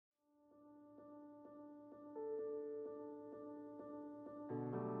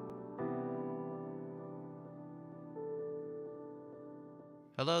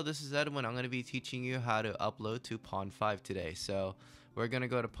Hello, this is Edwin. I'm going to be teaching you how to upload to Pond5 today. So we're going to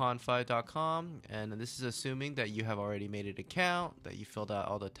go to pond5.com, and this is assuming that you have already made an account, that you filled out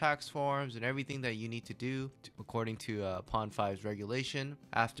all the tax forms and everything that you need to do according to Pond5's regulation.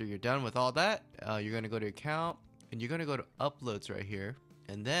 After you're done with all that, you're going to go to account and you're going to go to uploads right here,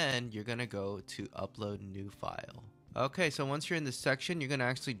 and then you're going to go to upload new file. Okay, so once you're in this section, you're going to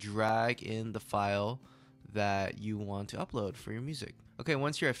actually drag in the file that you want to upload for your music. Okay,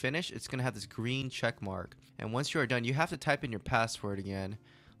 once you're finished, it's gonna have this green check mark, and once you are done, you have to type in your password again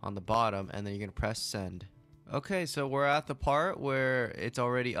on the bottom, and then you're gonna press send. Okay, so we're at the part where it's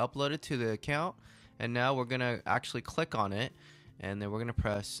already uploaded to the account, and now we're gonna actually click on it, and then we're gonna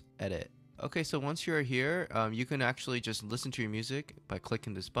press edit. Okay, so once you're here, you can actually just listen to your music by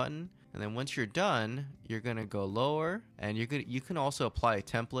clicking this button, and then once you're done, you're gonna go lower, and you can also apply a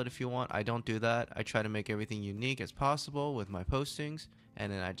template if you want. I don't do that. I try to make everything unique as possible with my postings,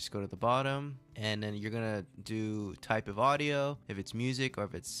 and then I just go to the bottom, and then you're gonna do type of audio, if it's music or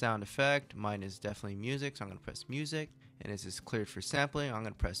if it's sound effect. Mine is definitely music, so I'm gonna press music. And is this cleared for sampling? I'm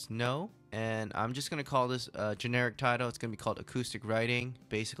gonna press no, and I'm just gonna call this a generic title. It's gonna be called acoustic writing.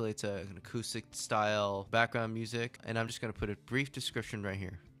 Basically, it's an acoustic style background music, and I'm just gonna put a brief description right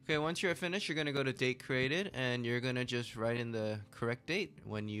here. Okay, once you're finished, you're gonna go to date created, and you're gonna just write in the correct date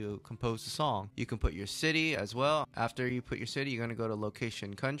when you compose the song. You can put your city as well. After you put your city, you're gonna go to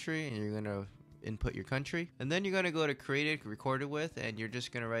location country, and you're gonna input your country, and then you're going to go to created recorded with, and you're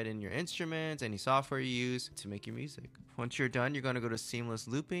just going to write in your instruments, any software you use to make your music. Once you're done, you're going to go to seamless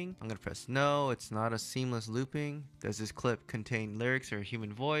looping. I'm going to press no. It's not a seamless looping. Does this clip contain lyrics or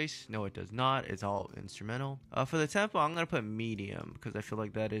human voice? No, it does not. It's all instrumental. For the tempo, I'm going to put medium because I feel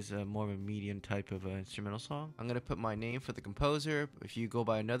like that is more of a medium type of instrumental song. I'm going to put my name for the composer. If you go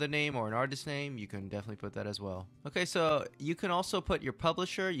by another name or an artist name, you can definitely put that as well. Okay, so you can also put your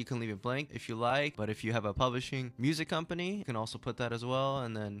publisher. You can leave it blank if you like, but if you have a publishing music company, you can also put that as well.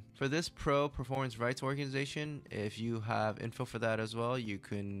 And then for this pro performance rights organization, if you have info for that as well, you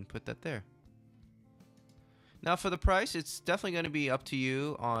can put that there. Now for the price, it's definitely going to be up to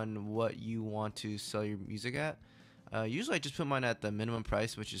you on what you want to sell your music at. Usually I just put mine at the minimum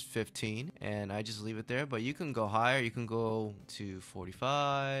price, which is 15, and I just leave it there, but you can go higher. You can go to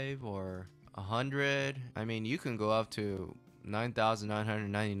 45 or 100. I mean, you can go up to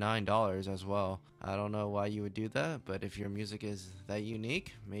 $9,999 as well. I don't know why you would do that, but if your music is that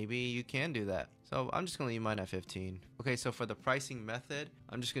unique, maybe you can do that. So I'm just gonna leave mine at 15. Okay, so for the pricing method,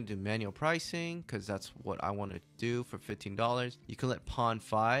 I'm just gonna do manual pricing because that's what I want to do for $15. You can let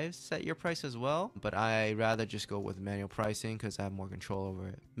Pond5 set your price as well, but I rather just go with manual pricing because I have more control over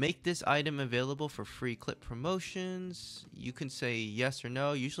it. Make this item available for free clip promotions. You can say yes or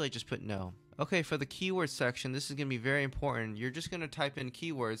no. Usually I just put no. Okay, for the keyword section, this is going to be very important. You're just going to type in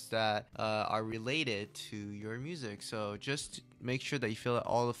keywords that are related to your music. So just make sure that you fill out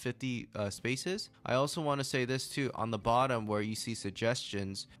all the 50 spaces. I also want to say this too, on the bottom where you see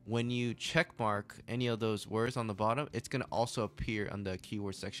suggestions, when you check mark any of those words on the bottom, it's going to also appear on the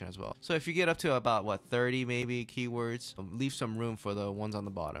keyword section as well. So if you get up to about 30 maybe keywords, leave some room for the ones on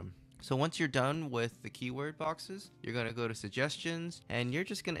the bottom. So once you're done with the keyword boxes, you're going to go to suggestions, and you're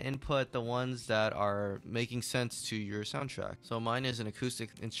just going to input the ones that are making sense to your soundtrack. So mine is an acoustic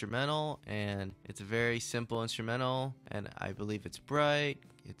instrumental, and it's a very simple instrumental, and I believe it's bright,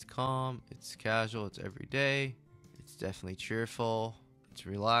 it's calm, it's casual, it's everyday, it's definitely cheerful, it's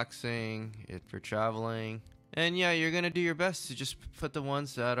relaxing, it's for traveling. And yeah, you're going to do your best to just put the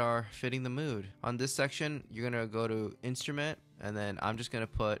ones that are fitting the mood. On this section, you're going to go to instrument, and then I'm just going to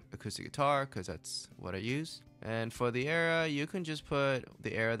put acoustic guitar because that's what I use. And for the era, you can just put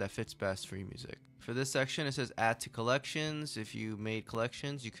the era that fits best for your music. For this section, it says add to collections. If you made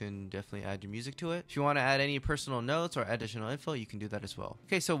collections, you can definitely add your music to it. If you want to add any personal notes or additional info, you can do that as well.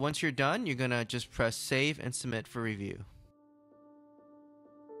 Okay, so once you're done, you're going to just press save and submit for review.